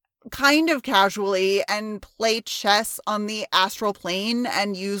kind of casually and play chess on the astral plane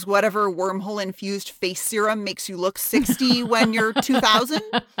and use whatever wormhole infused face serum makes you look 60 when you're 2000.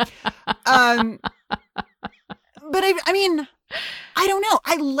 But I mean, I don't know.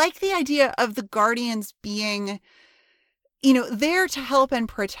 I like the idea of the Guardians being, you know, there to help and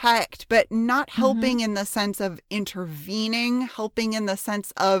protect, but not helping in the sense of intervening, helping in the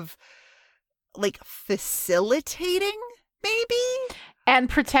sense of like facilitating, maybe? And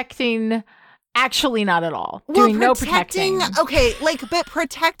protecting, actually not at all. Doing no protecting. Okay, like, but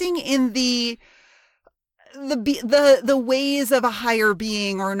protecting in the ways of a higher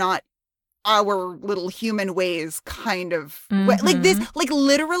being are not our little human ways kind of way. Like this, like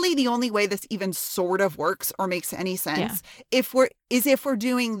literally the only way this even sort of works or makes any sense if we're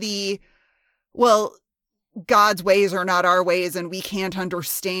doing the, well, God's ways are not our ways and we can't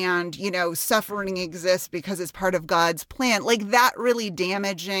understand, you know, suffering exists because it's part of God's plan. Like that really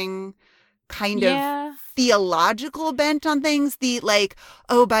damaging kind of theological bent on things. The like,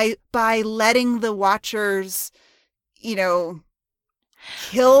 oh, by letting the Watchers, you know,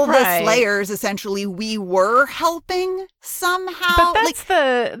 kill the Slayers, essentially we were helping somehow. But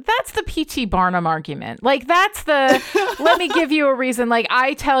that's the P.T. Barnum argument. Like, that's the let me give you a reason. Like,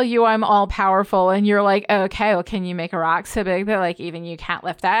 I tell you I'm all powerful and you're like, okay, well, can you make a rock so big that like even you can't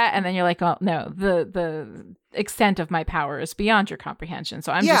lift that? And then you're like, oh no, the extent of my power is beyond your comprehension.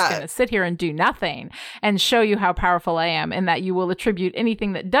 So I'm just going to sit here and do nothing and show you how powerful I am, and that you will attribute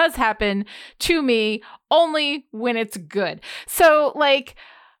anything that does happen to me only when it's good. So like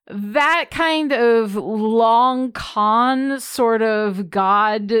that kind of long con sort of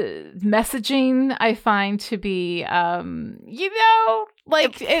God messaging, I find to be, you know,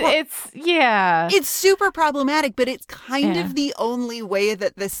 like it's super problematic, but it's kind of the only way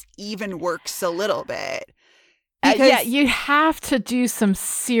that this even works a little bit. Because you have to do some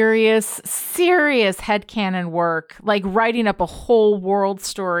serious headcanon work, like writing up a whole world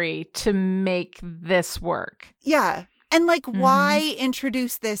story to make this work. Yeah. And like, why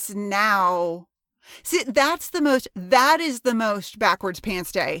introduce this now? See, that is the most backwards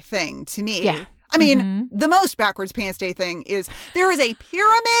pants day thing to me. Yeah. I mean, the most backwards pants day thing is there is a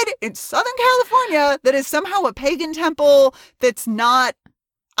pyramid in Southern California that is somehow a pagan temple that's not,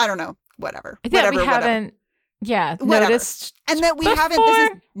 I don't know, whatever. Yeah, we haven't noticed. And that we before. haven't, this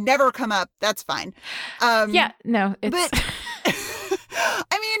has never come up. That's fine. It's... But,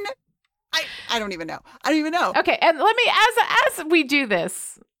 I mean, I don't even know. Okay, and let me, as we do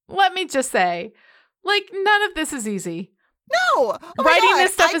this, let me just say, like, none of this is easy. No. Oh writing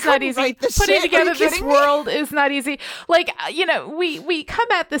this stuff is not easy. Putting together this world is not easy. Like, we come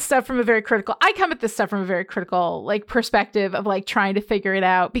at this stuff from a very critical, I come at this stuff from a very critical, like, perspective of, like, trying to figure it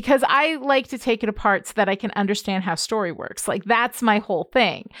out, because I like to take it apart so that I can understand how story works. Like, that's my whole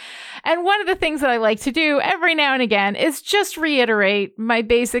thing. And one of the things that I like to do every now and again is just reiterate my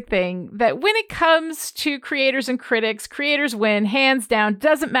basic thing that when it comes to creators and critics, creators win, hands down,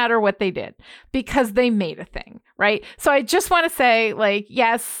 doesn't matter what they did, because they made a thing, right? So I just want to say, like,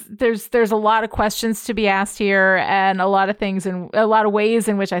 yes, there's a lot of questions to be asked here, and a lot of things and a lot of ways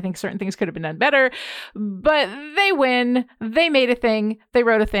in which I think certain things could have been done better, but they win. They made a thing. They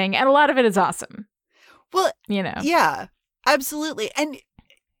wrote a thing, and a lot of it is awesome. Well, yeah, absolutely. And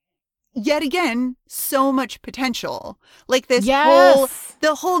yet again, so much potential. Like this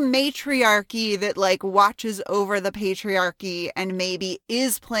the whole matriarchy that like watches over the patriarchy and maybe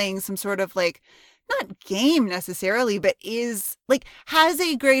is playing some sort of like, not game necessarily, but is like has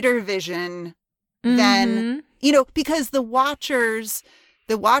a greater vision than, because the Watchers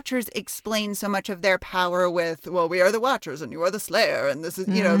explain so much of their power with, well, we are the Watchers and you are the Slayer. And this is,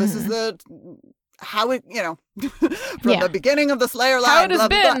 this is the, how it, from the beginning of the Slayer line. How it has blah,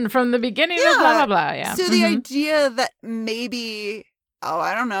 been blah. From the beginning of blah, blah, blah. Yeah. So the idea that maybe,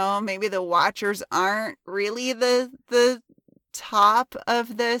 I don't know, maybe the Watchers aren't really the top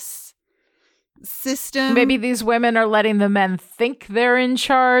of this system. Maybe these women are letting the men think they're in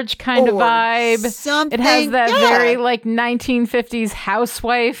charge kind of vibe. Something. It has that very like 1950s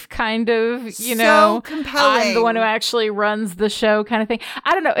housewife kind of, so compelling. I'm the one who actually runs the show kind of thing.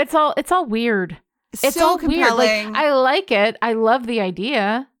 I don't know. It's all weird. It's so all compelling. Weird. Like, I like it. I love the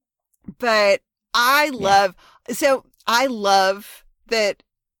idea. But I love that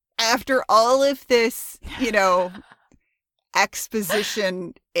after all of this,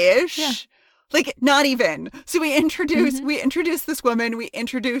 exposition-ish, like not even. So we introduce this woman, we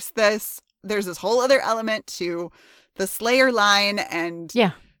introduce this, there's this whole other element to the Slayer line and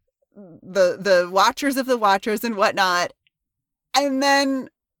the Watchers of the Watchers and whatnot. And then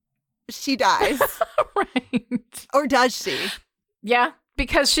she dies. Right. Or does she? Yeah,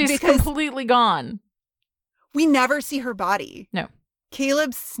 because she's completely gone. We never see her body. No.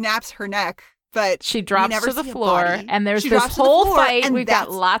 Caleb snaps her neck, but she drops to the floor, and there's this this whole fight. We've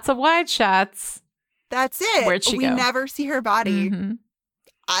got lots of wide shots. That's it. Where'd she go? We never see her body.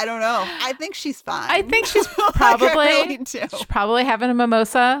 I don't know. I think she's fine. I think she's probably she's probably having a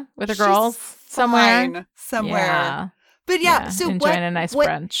mimosa with her girls somewhere. Yeah. But so enjoying a nice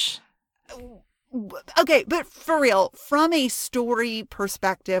brunch. Okay, but for real, from a story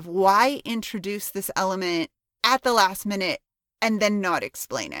perspective, why introduce this element at the last minute and then not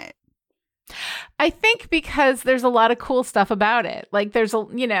explain it? I think because there's a lot of cool stuff about it. Like there's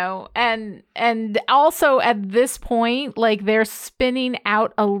and also at this point, like they're spinning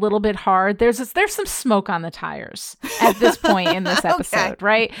out a little bit hard. There's some smoke on the tires at this point in this episode,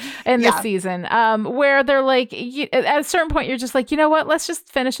 right? In this season, where they're like, at a certain point, you're just like, you know what? Let's just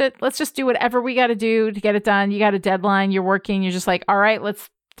finish it. Let's just do whatever we got to do to get it done. You got a deadline. You're working. You're just like, all right, let's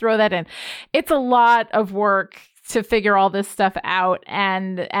throw that in. It's a lot of work to figure all this stuff out,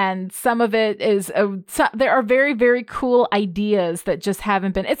 and some of it is there are very, very cool ideas that just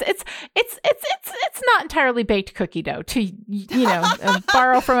haven't been. It's not entirely baked cookie dough, to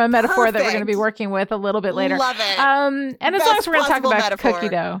borrow from a metaphor that we're going to be working with a little bit later. Love it. And as long as we're going to talk about metaphor. cookie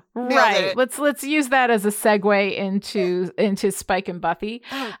dough, Nailed right? it. Let's use that as a segue into Spike and Buffy.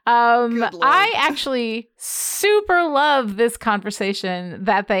 Good Lord. I actually super love this conversation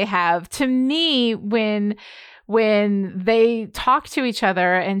that they have. To me, when they talk to each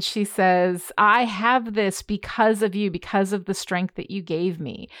other and she says, I have this because of you, because of the strength that you gave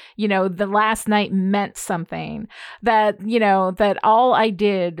me. You know, the last night meant something, that, you know, that all I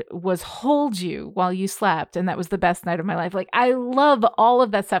did was hold you while you slept. And that was the best night of my life. Like, I love all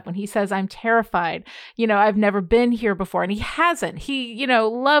of that stuff when he says, I'm terrified. You know, I've never been here before. And he hasn't. He, you know,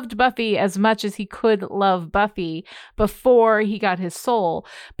 loved Buffy as much as he could love Buffy before he got his soul.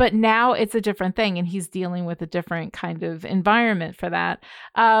 But now it's a different thing. And he's dealing with a different kind of environment for that.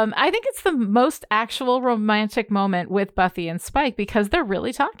 I think it's the most actual romantic moment with Buffy and Spike because they're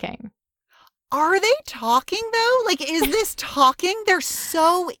really talking. Are they talking though? Like, is this talking? They're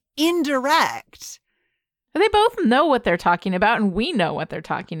so indirect. They both know what they're talking about, and we know what they're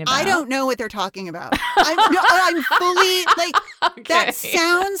talking about. I don't know what they're talking about. I'm fully like, okay. That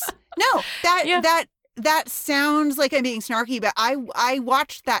sounds, no, that sounds like I'm being snarky, but I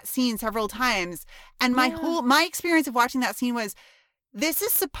watched that scene several times, and my experience of watching that scene was, this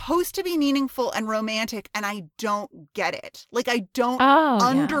is supposed to be meaningful and romantic, and I don't get it. Like, I don't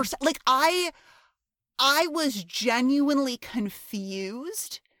understand. Like, I was genuinely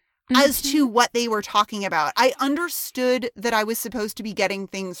confused as to what they were talking about. I understood that I was supposed to be getting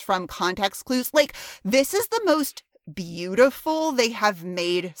things from context clues. Like, this is the most beautiful they have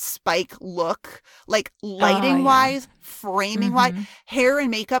made Spike look, like lighting wise, framing wise, hair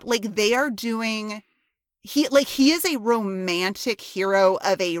and makeup. Like, they are doing, he is a romantic hero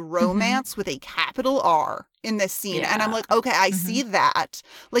of a romance with a capital R in this scene. And I'm like, okay, I see that.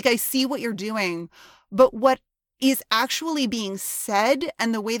 Like, I see what you're doing, but what is actually being said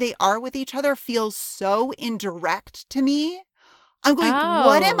and the way they are with each other feels so indirect to me. I'm going,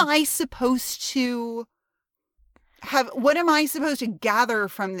 what am I supposed to gather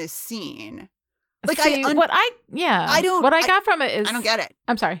from this scene? Like, see, what I got from it is, I don't get it.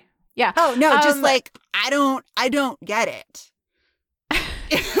 I'm sorry. Yeah. Oh no, just like, I don't get it.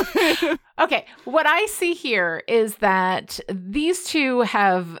 Okay. What I see here is that these two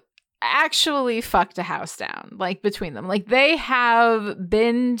have actually fucked a house down, like, between them. Like, they have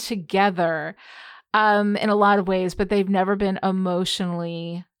been together in a lot of ways, but they've never been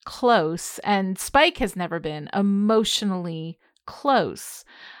emotionally close. And Spike has never been emotionally close.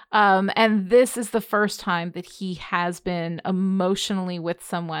 And this is the first time that he has been emotionally with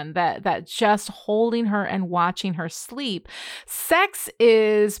someone, that just holding her and watching her sleep. Sex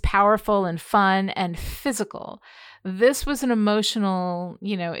is powerful and fun and physical. This was an emotional,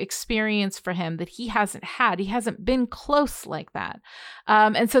 experience for him that he hasn't had. He hasn't been close like that.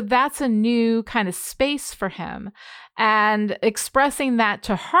 And so that's a new kind of space for him. And expressing that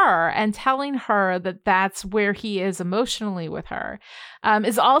to her and telling her that that's where he is emotionally with her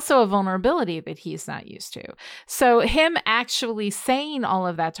is also a vulnerability that he's not used to. So him actually saying all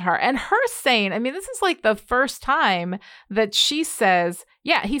of that to her, and her saying, I mean, this is like the first time that she says,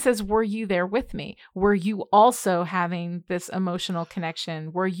 yeah, he says, were you there with me? Were you also having this emotional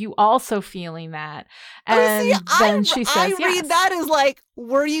connection? Were you also feeling that? And then she says, I read that as like,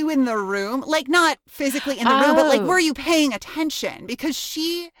 were you in the room? Like, not physically in the room, but like, were you paying attention? Because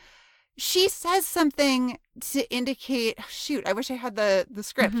she says something to indicate, shoot, I wish I had the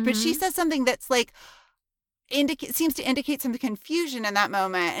script, but she says something that's like, seems to indicate some confusion in that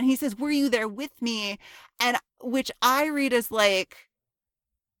moment. And he says, were you there with me? And which I read as like,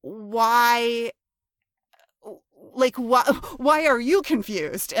 why are you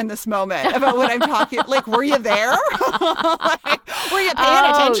confused in this moment about what I'm talking? Like, were you there? Like, were you paying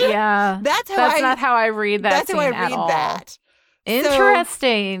attention? Yeah, that's not how I read that. That's scene how I read that.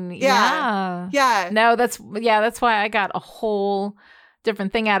 Interesting. So, yeah. No, that's why I got a whole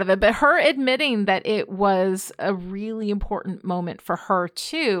different thing out of it. But her admitting that it was a really important moment for her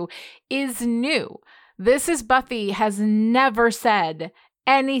too is new. This is Buffy has never said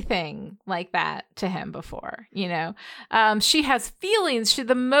anything like that to him before, she has feelings.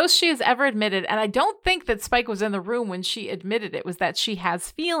 The most she has ever admitted, and I don't think that Spike was in the room when she admitted it, was that she has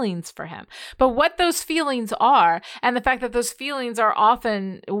feelings for him. But what those feelings are, and the fact that those feelings are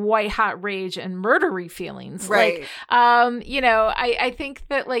often white hot rage and murdery feelings, right? I think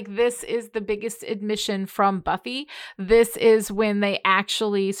that like this is the biggest admission from Buffy. This is when they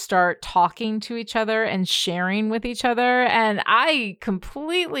actually start talking to each other and sharing with each other, and I completely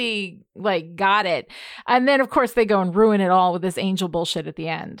like got it. And then of course they go and ruin it all with this Angel bullshit at the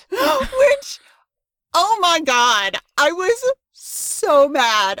end. Which, oh my God, I was so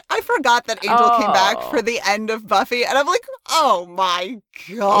mad. I forgot that Angel came back for the end of Buffy, and I'm like, oh my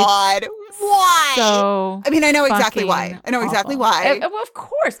God, Why? So I mean, I know exactly why. fucking I know exactly awful. why.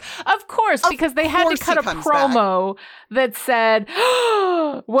 Of course, because they had to course cut a he comes promo that said,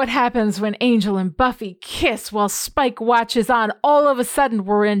 "What happens when Angel and Buffy kiss while Spike watches on? All of a sudden,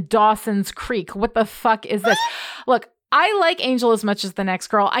 we're in Dawson's Creek. What the fuck is this?" Look, I like Angel as much as the next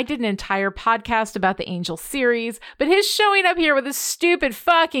girl. I did an entire podcast about the Angel series, but his showing up here with his stupid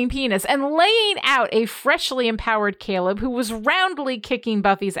fucking penis and laying out a freshly empowered Caleb who was roundly kicking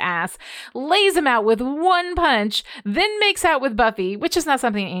Buffy's ass, lays him out with one punch, then makes out with Buffy, which is not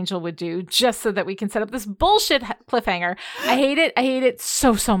something Angel would do, just so that we can set up this bullshit cliffhanger. I hate it. I hate it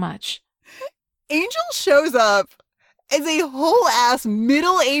so, so much. Angel shows up as a whole ass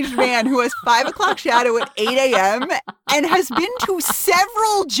middle-aged man who has 5 o'clock shadow at 8 a.m. and has been to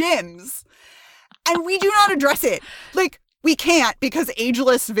several gyms. And we do not address it. Like, we can't because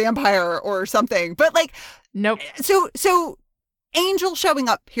ageless vampire or something. But like, nope. So Angel showing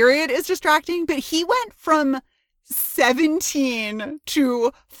up, period, is distracting. But he went from 17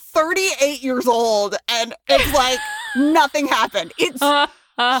 to 38 years old. And it's like nothing happened. It's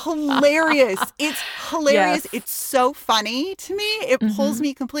hilarious. It's hilarious. Yes. It's so funny to me. It pulls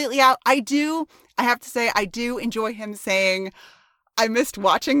me completely out. I have to say, I do enjoy him saying, I missed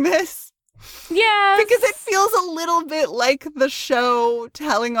watching this. Yes. Because it feels a little bit like the show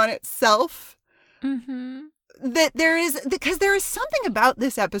telling on itself. That because there is something about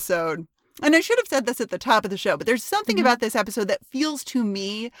this episode, and I should have said this at the top of the show, but there's something about this episode that feels to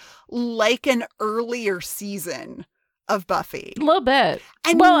me like an earlier season of Buffy. A little bit.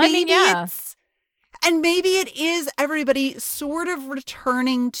 And maybe maybe it is everybody sort of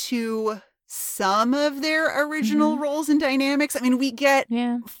returning to some of their original roles and dynamics. I mean, we get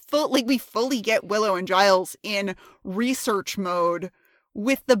we fully get Willow and Giles in research mode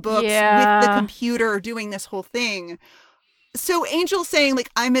with the books, with the computer, doing this whole thing. So Angel saying, like,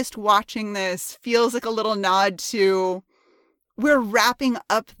 I missed watching this feels like a little nod to we're wrapping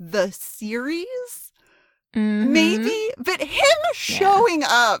up the series. Maybe, but him showing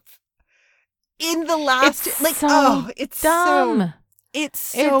up in the last, it's like, so it's dumb. It's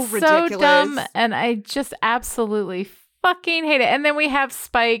so ridiculous. So dumb, and I just absolutely fucking hate it. And then we have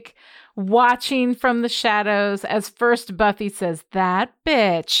Spike watching from the shadows as first Buffy says, "That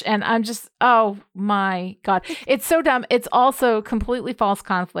bitch," and I'm just, oh my God, it's so dumb. It's also completely false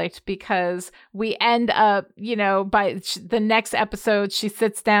conflict because we end up, by the next episode, she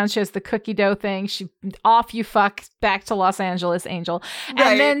sits down, she has the cookie dough thing, off you fuck back to Los Angeles, Angel,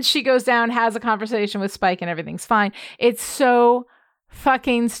 and then she goes down, has a conversation with Spike, and everything's fine. It's so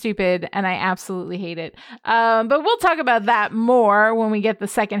fucking stupid, and I absolutely hate it. But we'll talk about that more when we get the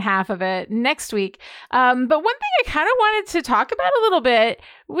second half of it next week. But one thing I kind of wanted to talk about a little bit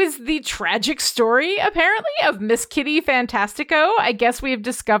was the tragic story, apparently, of Miss Kitty Fantastico. I guess we've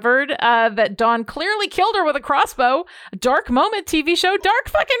discovered that Dawn clearly killed her with a crossbow. A dark moment, TV show, dark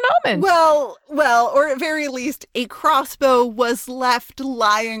fucking moment. Well, or at very least, a crossbow was left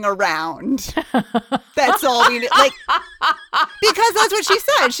lying around. That's all we need. Like, because that's what she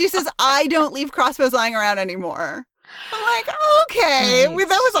said. She says, I don't leave crossbows lying around anymore. I'm like, okay, that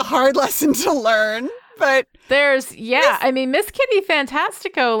was a hard lesson to learn. But there's, I mean, Miss Kitty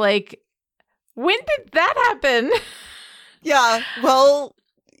Fantastico, like, when did that happen? Yeah, well,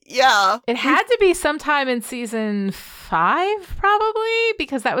 yeah. It had to be sometime in season 5, probably,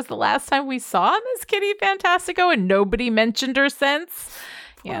 because that was the last time we saw Miss Kitty Fantastico and nobody mentioned her since.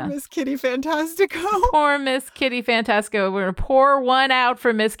 Poor Miss Kitty Fantastico. Poor Miss Kitty Fantastico. We're going to pour one out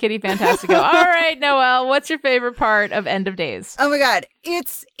for Miss Kitty Fantastico. All right, Noelle, what's your favorite part of End of Days? Oh my God.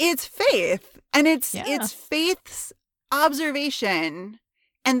 It's Faith. And it's Faith's observation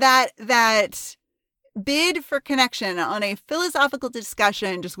and that bid for connection on a philosophical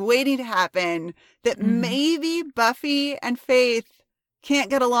discussion just waiting to happen, that maybe Buffy and Faith can't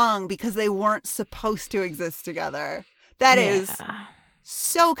get along because they weren't supposed to exist together. That is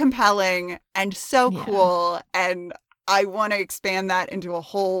so compelling and so cool, and I want to expand that into a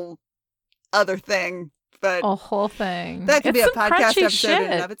whole other thing. But a whole thing. That could be a podcast episode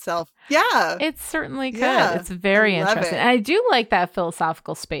in and of itself. Yeah. It certainly could. Yeah. It's very interesting. It. And I do like that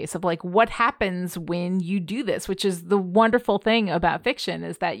philosophical space of like what happens when you do this, which is the wonderful thing about fiction,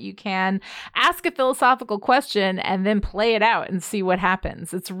 is that you can ask a philosophical question and then play it out and see what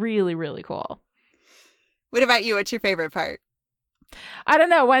happens. It's really, really cool. What about you? What's your favorite part? I don't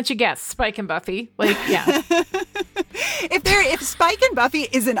know. Why don't you guess? Spike and Buffy. Like, yeah. If Spike and Buffy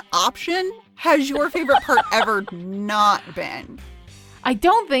is an option, has your favorite part ever not been? I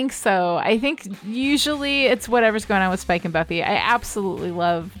don't think so. I think usually it's whatever's going on with Spike and Buffy. I absolutely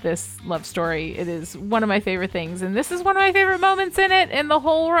love this love story. It is one of my favorite things, and this is one of my favorite moments in it in the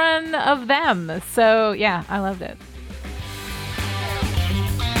whole run of them. So yeah, I loved it.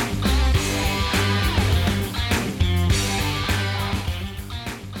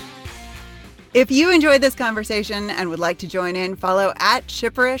 If you enjoyed this conversation and would like to join in, follow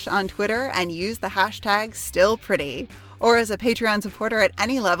 @Chipperish on Twitter and use the hashtag StillPretty. Or as a Patreon supporter at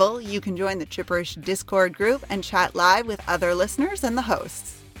any level, you can join the Chipperish Discord group and chat live with other listeners and the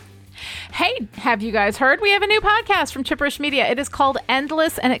hosts. Hey, have you guys heard? We have a new podcast from Chipperish Media. It is called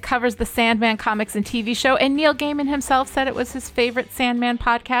Endless, and it covers the Sandman comics and TV show. And Neil Gaiman himself said it was his favorite Sandman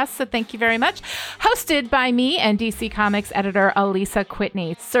podcast, so thank you very much. Hosted by me and DC Comics editor Elisa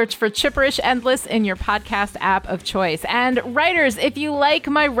Quitney. Search for Chipperish Endless in your podcast app of choice. And writers, if you like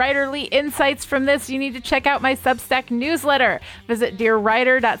my writerly insights from this, you need to check out my Substack newsletter. Visit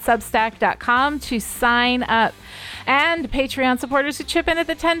dearwriter.substack.com to sign up. And Patreon supporters who chip in at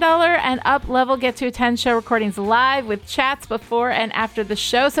the $10 and up level get to attend show recordings live with chats before and after the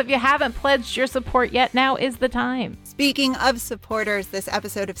show. So if you haven't pledged your support yet, now is the time. Speaking of supporters, this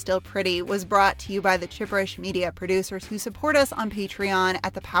episode of Still Pretty was brought to you by the Chipperish Media producers who support us on Patreon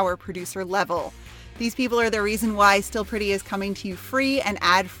at the power producer level. These people are the reason why Still Pretty is coming to you free and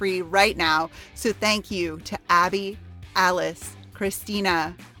ad-free right now. So thank you to Abby, Alice,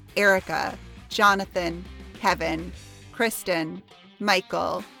 Christina, Erica, Jonathan, Kevin, Kristen,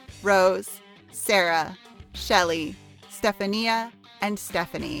 Michael, Rose, Sarah, Shelley, Stephania, and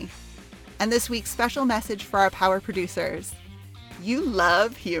Stephanie. And this week's special message for our power producers. You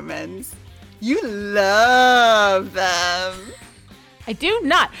love humans. You love them. I do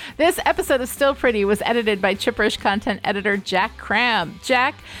not. This episode of Still Pretty was edited by Chipperish content editor Jack Cram.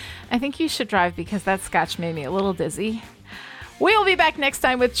 Jack, I think you should drive because that scotch made me a little dizzy. We'll be back next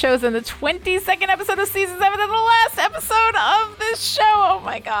time with Chosen, the 22nd episode of Season 7 and the last episode of this show. Oh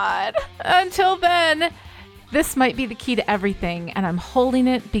my God. Until then, this might be the key to everything, and I'm holding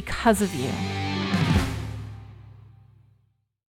it because of you.